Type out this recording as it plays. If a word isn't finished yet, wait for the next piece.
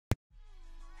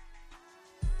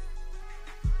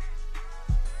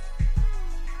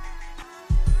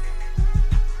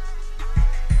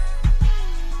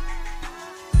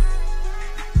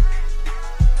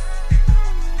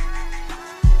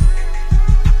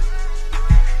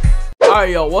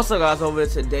Alright, yo, what's up, guys? Over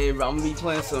today, bro, I'm gonna be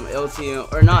playing some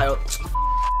LTM, or not.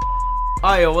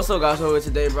 Alright, yo, what's up, guys? Over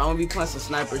today, bro, I'm gonna be playing some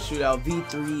Sniper Shootout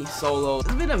V3 solo.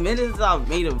 It's been a minute since I've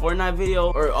made a Fortnite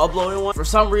video or uploaded one. For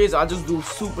some reason, I just do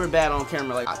super bad on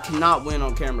camera. Like, I cannot win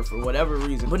on camera for whatever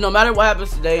reason. But no matter what happens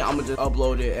today, I'm gonna just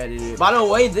upload it, edit it. By the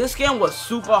way, this skin was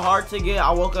super hard to get. I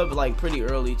woke up like pretty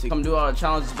early to come do all the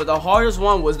challenges, but the hardest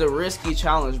one was the risky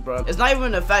challenge, bro. It's not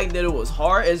even the fact that it was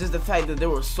hard, it's just the fact that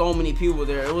there were so many people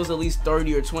there. It was at least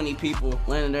 30 or 20 people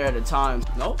landing there at a time.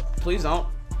 Nope, please don't.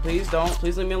 Please don't.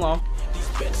 Please leave me alone.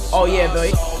 Oh yeah,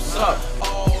 Billy. What's up?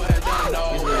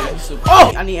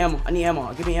 Oh! I need ammo. I need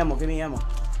ammo. Give me ammo. Give me ammo. No!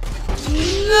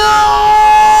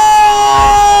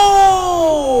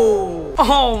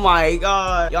 Oh my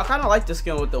god. Y'all kind of like the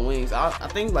skin with the wings. I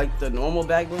think like the normal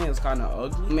back bling is kind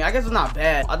of ugly. I mean, I guess it's not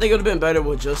bad. I think it would have been better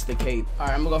with just the cape.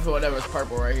 Alright, I'm gonna go for whatever's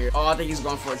purple right here. Oh, I think he's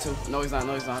going for it too. No, he's not.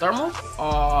 No, he's not. Thermal?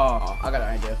 Oh, I got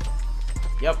an idea.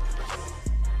 Yep.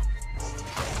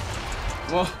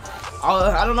 Well,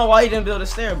 I don't know why he didn't build a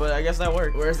stair, but I guess that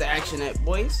worked. Where's the action at,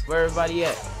 boys? Where everybody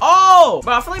at? Oh!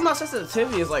 But I feel like my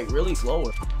sensitivity is like really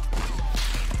slower.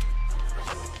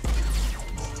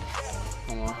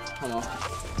 Hold on, hold on.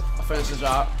 I'll finish the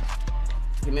job.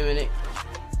 Give me a minute.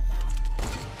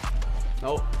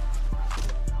 Nope.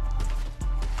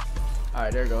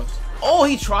 Alright, there it goes. Oh,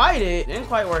 he tried it. Didn't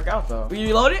quite work out though. You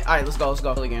reload it? Alright, let's go. Let's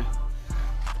go again.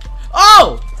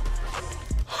 Oh!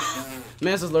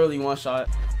 Man, this is literally one shot.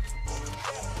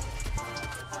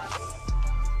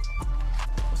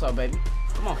 What's up, baby?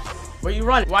 Come on. Where you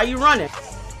running? Why are you running?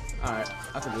 Alright,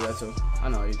 I can do that too. I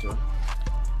know you too.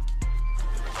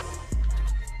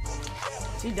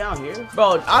 Is he down here?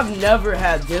 Bro, I've never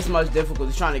had this much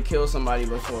difficulty trying to kill somebody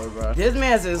before, bro. This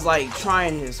man's is like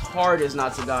trying his hardest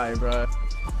not to die, bro.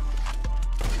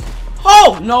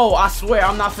 Oh! No, I swear,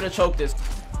 I'm not finna choke this.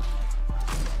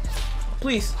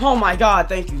 Please. Oh my god,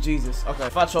 thank you, Jesus. Okay,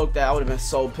 if I choked that, I would have been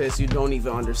so pissed. You don't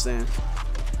even understand.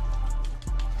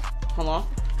 Hold on.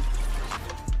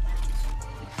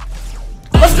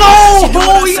 Let's go!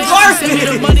 Boy, you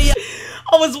garbage!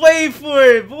 I was waiting for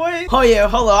it, boy. Oh yeah,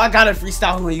 hold on. I got a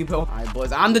freestyle on you, bro. Alright,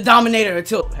 boys. I'm the dominator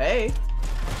until. Hey.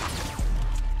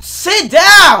 Sit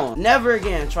down! Never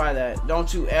again try that.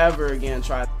 Don't you ever again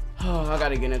try. Oh, I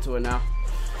gotta get into it now.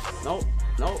 Nope.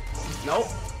 Nope. Nope.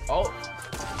 Oh.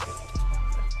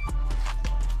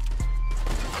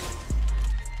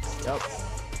 Yep.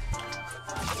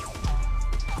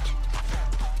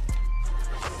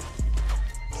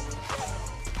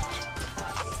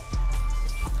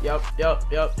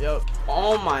 Yep.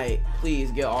 Oh my,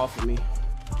 please get off of me.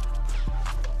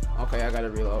 Okay, I gotta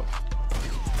reload.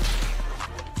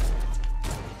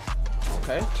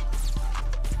 Okay.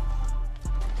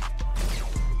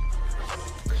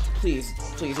 Please,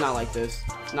 not like this.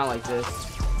 Not like this.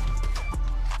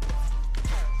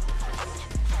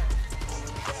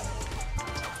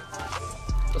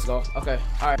 Let's go. Okay.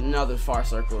 Alright, another far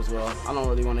circle as well. I don't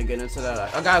really want to get into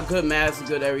that. I got good mass,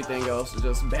 good everything else. It's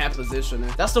just bad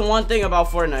positioning. That's the one thing about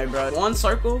Fortnite, bro. One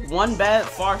circle, one bad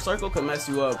far circle can mess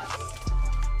you up.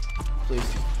 Please.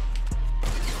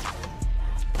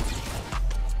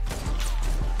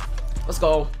 Let's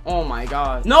go. Oh my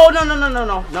god. No.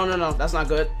 That's not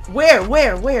good. Where?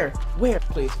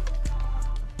 Please.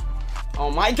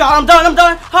 Oh my god, I'm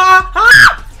done. Ha!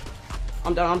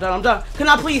 I'm done. Can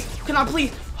I please?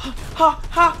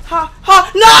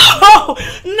 No!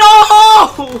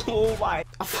 Oh my.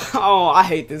 Oh, I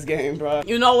hate this game, bro.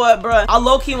 You know what, bro? I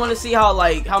low-key want to see how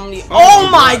many. Oh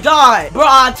my god, bro!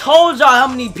 I told y'all how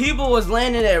many people was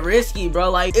landing at risky, bro.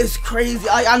 Like, it's crazy.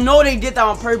 I know they did that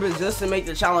on purpose just to make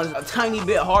the challenge a tiny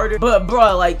bit harder, but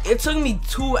bro, like, it took me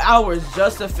 2 hours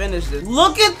just to finish this.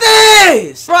 Look at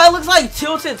this, bro. It looks like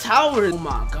Tilted Towers. Oh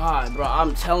my god, bro.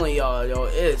 I'm telling y'all, yo,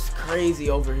 it's crazy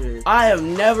over here. I have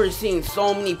never seen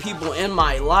so many people in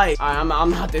my life. I'm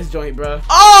out this joint, bro.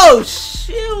 Oh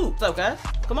shoot! What's up, guys?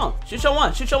 Come on, shoot your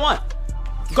one.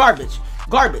 Garbage.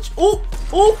 Ooh.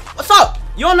 What's up?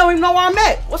 You don't even know where I'm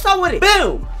at. What's up with it?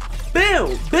 Boom.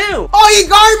 Oh, he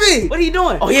garbage. What are you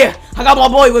doing? Oh yeah, I got my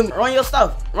boy with me. Run your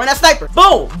stuff. Run that sniper.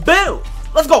 Boom.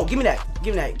 Let's go. Give me that. I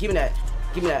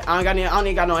don't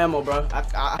even got no ammo, bro.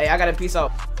 Hey, I gotta peace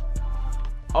out.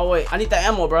 Oh wait, I need that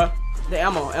ammo, bro. The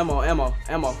ammo.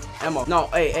 No,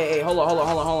 hey, hold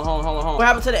on. What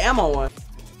happened to the ammo one?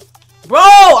 Bro,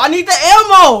 I need the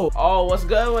ammo. Oh, what's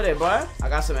good with it, bro? I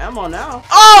got some ammo now.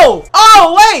 Oh,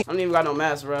 wait. I don't even got no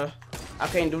mask, bro. I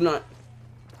can't do nothing.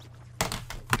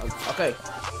 Okay.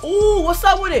 Ooh, what's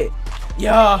up with it?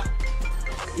 Yeah.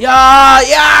 Okay.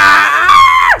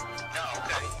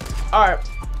 All right.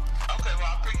 Okay, well,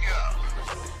 I'll pick you up.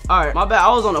 Alright, my bad.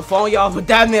 I was on the phone, y'all, but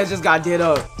that man just got did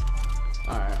up.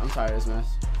 Alright, I'm tired of this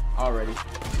mess. Already.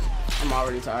 I'm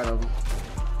already tired of him.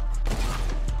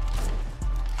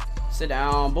 Sit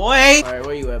down, boy. Alright,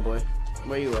 where you at, boy?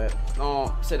 Where you at?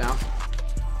 Oh, sit down.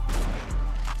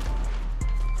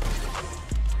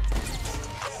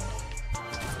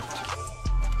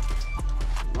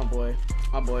 My boy.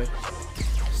 My boy.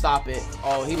 Stop it.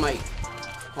 Oh, he might.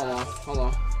 Hold on. Hold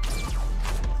on.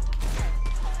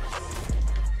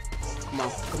 Come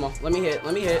on. Come on. Let me hit.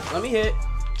 Let me hit. Let me hit.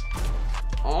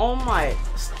 Oh my.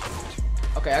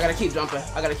 Okay, I gotta keep jumping.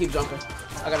 I gotta keep jumping.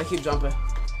 I gotta keep jumping.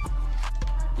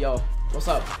 Yo, what's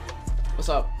up? What's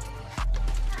up?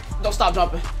 Don't stop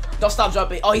jumping. Don't stop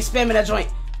jumping. Oh, he's spamming that joint.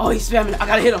 Oh, he's spamming. I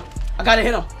gotta hit him. I gotta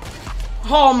hit him.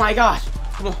 Oh my gosh.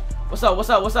 Come on. What's up? What's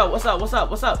up? What's up? What's up? What's up?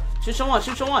 What's up? Shoot your one.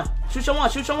 Shoot your one. Shoot your one.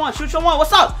 Shoot your one. Shoot your one.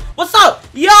 What's up? What's up?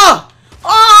 Yeah.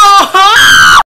 Oh!